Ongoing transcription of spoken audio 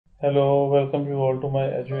Hello, welcome you all to my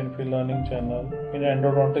Edu Learning channel. In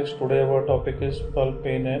Endodontics, today our topic is pulp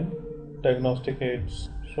pain and diagnostic aids.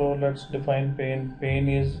 So let's define pain. Pain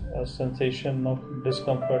is a sensation of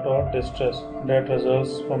discomfort or distress that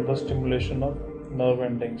results from the stimulation of nerve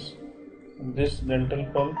endings. This dental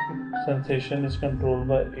pulp sensation is controlled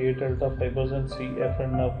by A delta fibers and C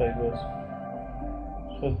efferent nerve fibers.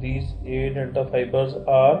 So these A delta fibers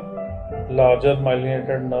are larger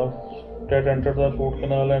myelinated nerves that enter the root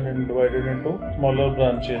canal and is divided into smaller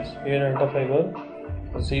branches. A delta fiber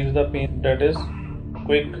receives the pain that is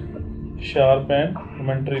quick, sharp and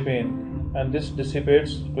momentary pain, and this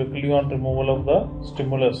dissipates quickly on removal of the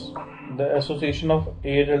stimulus. The association of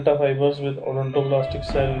A delta fibers with odontoblastic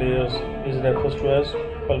cell layers is referred to as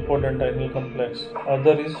pulpodentinal complex.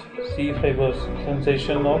 Other is C fibers,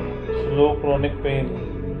 sensation of slow chronic pain,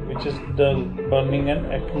 which is dull, burning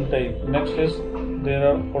and acting type. Next is there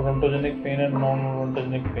are odontogenic pain and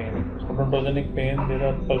non-odontogenic pain. Odontogenic pain, there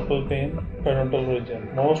are pulpal pain, periodontal region.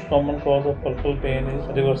 Most common cause of pulpal pain is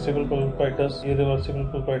reversible pulpitis, irreversible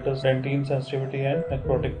pulpitis, dentine sensitivity and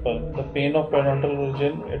necrotic pulp. The pain of periodontal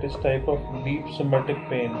region, it is type of deep somatic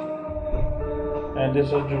pain, and this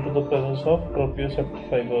is due to the presence of proprioceptive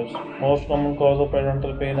fibers. Most common cause of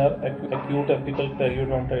periodontal pain are acute apical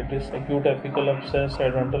periodontitis, acute apical abscess,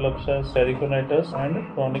 periodontal abscess, periconitis,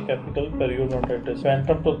 and chronic apical periodontitis.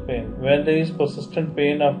 Phantom tooth pain, when there is persistent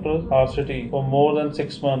pain after RCT for more than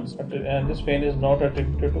 6 months, and this pain is not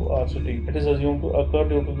attributed to RCT. It is assumed to occur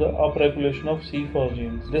due to the upregulation of C4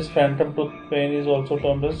 genes. This phantom tooth pain is also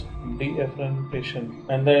termed as deafferentation,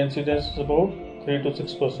 and the incidence is about 3 to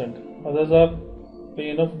 6%. Others are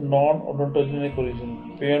pain of non-odontogenic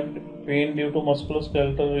origin, pain due to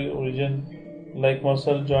musculoskeletal origin like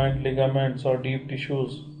muscle, joint, ligaments or deep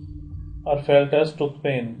tissues are felt as tooth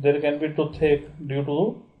pain. There can be toothache due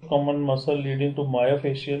to common muscle leading to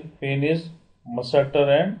myofascial pain is masseter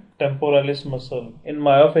and temporalis muscle. In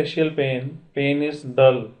myofascial pain, pain is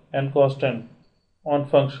dull and constant on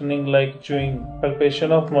functioning like chewing.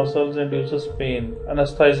 Palpation of muscles induces pain.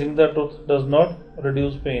 Anesthetizing the tooth does not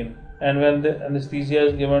reduce pain, and when the anesthesia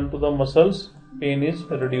is given to the muscles, pain is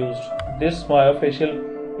reduced. This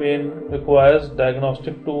myofascial pain requires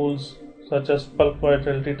diagnostic tools such as pulp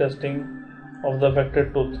vitality testing of the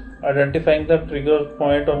affected tooth, identifying the trigger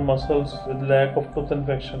point on muscles with lack of tooth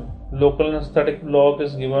infection. Local anesthetic block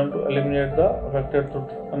is given to eliminate the affected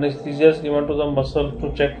tooth. Anesthesia is given to the muscle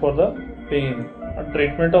to check for the pain. A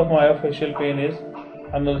treatment of myofascial pain is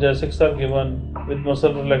analgesics are given with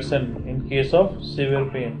muscle relaxant in case of severe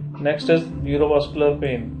pain. Next is neurovascular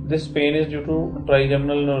pain. This pain is due to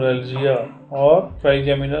trigeminal neuralgia or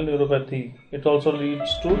trigeminal neuropathy. It also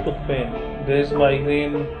leads to tooth pain. There is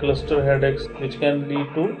migraine, cluster headaches, which can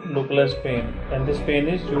lead to localized pain, and this pain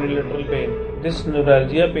is unilateral pain. This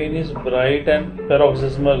neuralgia pain is bright and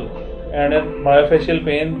paroxysmal, and in myofascial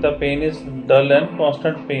pain, the pain is dull and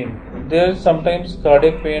constant pain. There is sometimes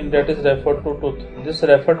cardiac pain that is referred to tooth. This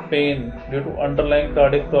referred pain due to underlying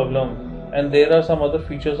cardiac problem, and there are some other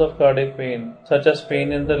features of cardiac pain such as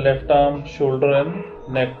pain in the left arm, shoulder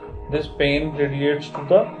and neck. This pain radiates to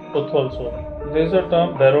the tooth also. There is a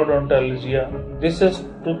term barodontalgia. This is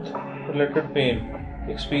tooth related pain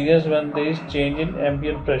experienced when there is change in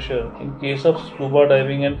ambient pressure in case of scuba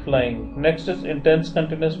diving and flying. Next is intense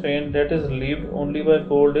continuous pain that is relieved only by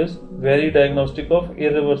cold is very diagnostic of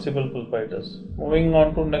irreversible pulpitis. Moving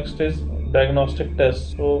on to next is diagnostic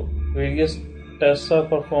tests. So various tests are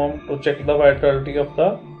performed to check the vitality of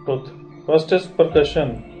the tooth. First is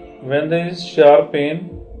percussion. When there is sharp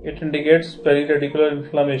pain, it indicates periradicular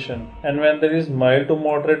inflammation, and when there is mild to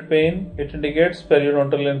moderate pain, it indicates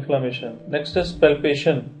periodontal inflammation. Next is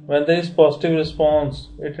palpation. When there is positive response,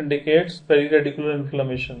 it indicates periradicular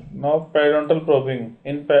inflammation. Now periodontal probing.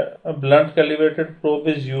 A blunt calibrated probe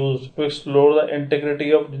is used to explore the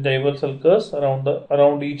integrity of gingival sulcus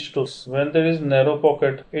around each tooth. When there is narrow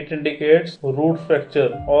pocket, it indicates root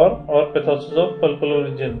fracture or pathosis of pulpal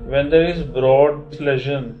origin. When there is broad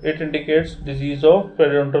lesion, it indicates disease of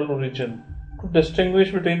periodontal origin. To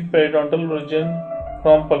distinguish between periodontal origin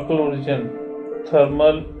from pulpal origin,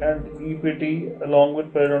 thermal and EPT along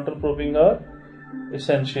with periodontal probing are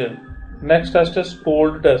essential. Next test is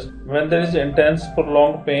cold test. When there is intense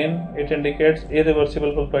prolonged pain, it indicates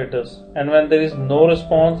irreversible pulpitis, and when there is no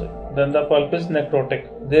response, then the pulp is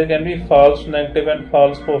necrotic. There can be false negative and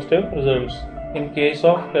false positive results. In case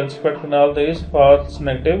of calcified canal, there is false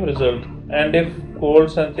negative result, and if cold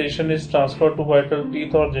sensation is transferred to vital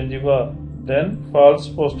teeth or gingiva, Then false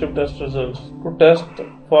positive test results. To test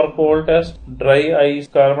for cold test, dry ice,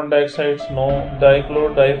 carbon dioxide, snow,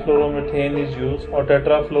 difluoromethane is used or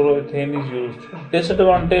tetrafluoroethane is used.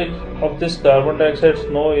 Disadvantage of this carbon dioxide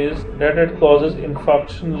snow is that it causes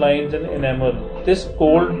infarction lines in enamel. This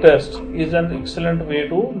cold test is an excellent way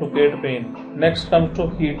to locate pain. Next comes to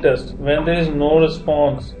heat test. When there is no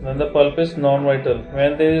response, then the pulp is non-vital.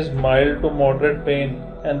 When there is mild to moderate pain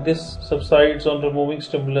and this subsides on removing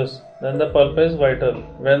stimulus, then the pulp is vital.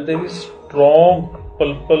 When there is strong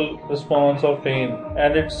pulpal response of pain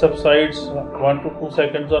and it subsides 1 to 2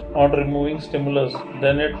 seconds on removing stimulus,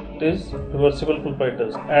 then it is reversible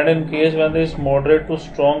pulpitis. And in case when there is moderate to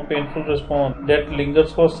strong painful response that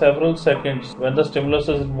lingers for several seconds when the stimulus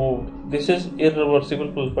is removed, this is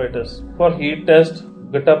irreversible pulpitis. For heat test,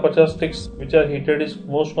 Gutta-pacha sticks which are heated is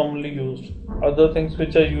most commonly used. Other things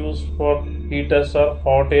which are used for heat tests are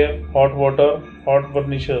hot air, hot water, hot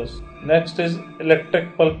burnishers. Next is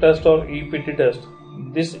electric pulp test or EPT test.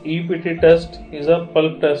 This EPT test is a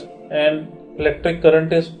pulp test and electric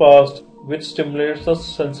current is passed which stimulates the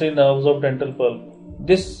sensory nerves of dental pulp.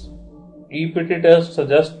 This EPT test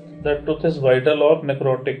suggests that tooth is vital or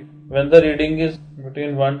necrotic. When the reading is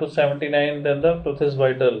between 1 to 79, then the tooth is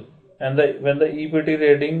vital. And when the EPT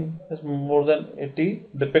reading is more than 80,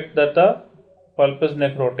 depict that the pulp is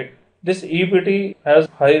necrotic. This EPT has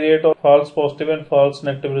high rate of false positive and false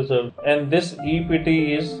negative result, and this EPT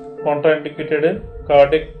is contraindicated in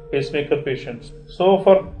cardiac pacemaker patients. So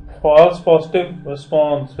for false positive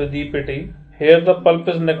response with EPT, here the pulp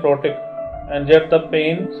is necrotic and yet the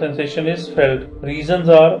pain sensation is felt. Reasons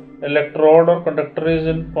are electrode or conductor is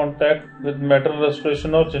in contact with metal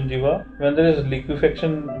restoration or gingiva. When there is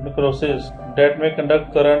liquefaction necrosis that may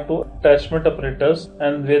conduct current to attachment apparatus,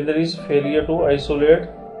 and when there is failure to isolate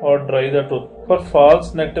or dry the tooth. For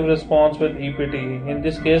false negative response with EPT, in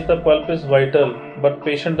this case the pulp is vital but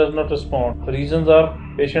patient does not respond. Reasons are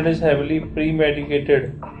patient is heavily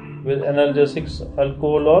pre-medicated with analgesics,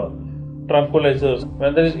 alcohol or tranquilizers,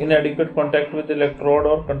 when there is inadequate contact with electrode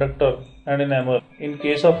or conductor and enamel. In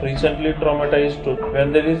case of recently traumatized tooth,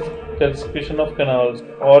 when there is calcification of canals,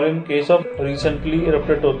 or in case of recently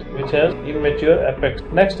erupted tooth which has immature apex.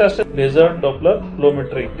 Next test is laser Doppler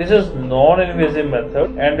flowmetry. This is non-invasive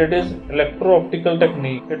method and it is electro-optical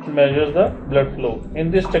technique. It measures the blood flow. In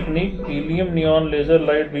this technique, helium neon laser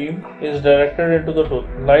light beam is directed into the tooth.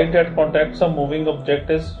 Light that contacts a moving object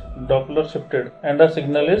is Doppler shifted and a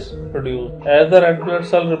signal is produced. As the red blood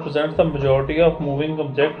cell represents the majority of moving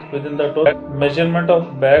objects within the tooth, measurement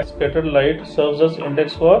of back scattered light serves as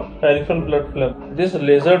index for peripheral blood film. This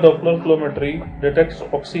laser Doppler flowmetry detects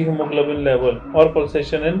oxyhemoglobin level or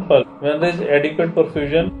pulsation in pulp. When there is adequate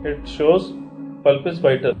perfusion, it shows pulp is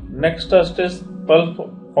vital. Next test is pulp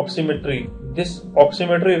oximetry. This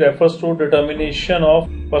oximetry refers to determination of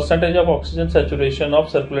percentage of oxygen saturation of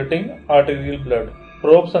circulating arterial blood.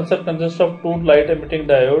 Probe sensor consists of two light emitting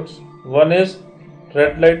diodes. One is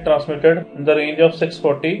red light transmitted in the range of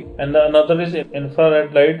 640 and the another is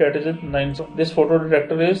infrared light that is at 9. This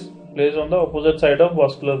photodetector is placed on the opposite side of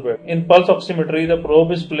vascular bed. In pulse oximetry, the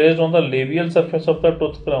probe is placed on the labial surface of the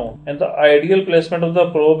tooth crown and the ideal placement of the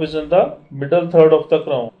probe is in the middle third of the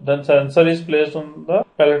crown. Then sensor is placed on the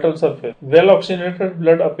palatal surface. Well oxygenated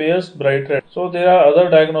blood appears bright red. So there are other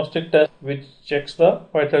diagnostic tests which checks the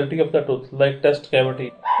vitality of the tooth, like test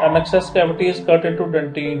cavity. An excess cavity is cut into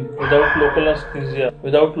dentine without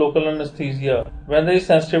local anesthesia. When there is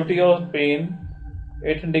sensitivity or pain,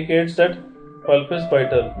 it indicates that pulp is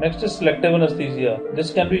vital. Next is selective anesthesia.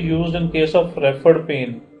 This can be used in case of referred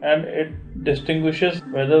pain and it distinguishes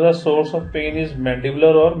whether the source of pain is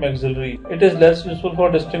mandibular or maxillary. It is less useful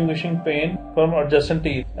for distinguishing pain from adjacent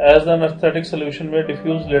teeth as the anesthetic solution may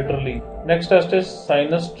diffuse laterally. Next test is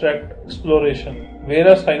sinus tract exploration. Where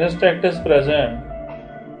a sinus tract is present,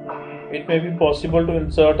 it may be possible to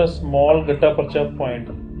insert a small gutta-percha point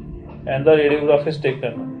and the radiograph is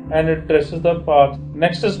taken and it traces the path.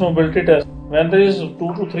 Next is mobility test. When there is 2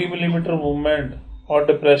 to 3 millimeter movement or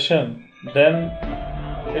depression, then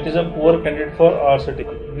it is a poor candidate for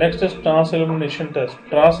RCT. Next is transillumination test.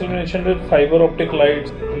 Transillumination with fiber optic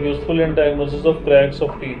lights useful in diagnosis of cracks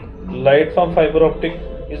of teeth. Light from fiber optic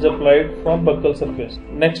is applied from buccal surface.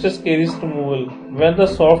 Next is caries removal. When the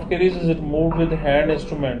soft caries is removed with hand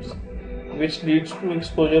instruments, which leads to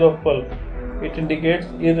exposure of pulp, it indicates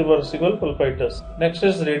irreversible pulpitis. Next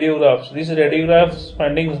is radiographs. These radiographs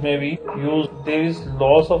findings may be used. There is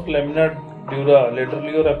loss of lamina dura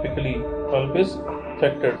laterally or apically. Pulp is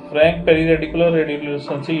affected. Frank periradicular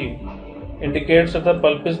radiolucency indicates that the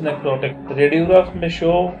pulp is necrotic. Radiographs may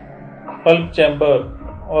show pulp chamber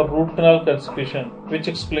or root canal calcification, which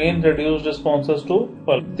explain reduced responses to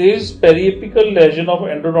pulp. There is periapical lesion of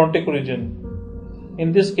endodontic origin.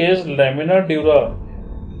 In this case, lamina dura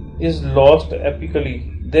is lost apically.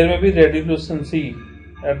 There may be radiolucency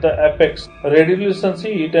at the apex.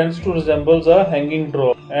 Radiolucency tends to resemble a hanging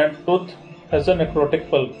drop, and tooth has a necrotic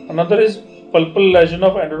pulp. Another is pulpal lesion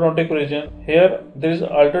of endodontic origin. Here there is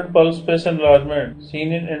altered pulp space enlargement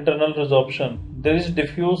seen in internal resorption. There is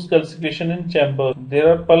diffuse calcification in chambers. There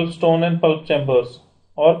are pulp stone and pulp chambers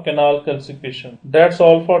or canal calcification. That's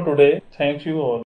all for today. Thank you all.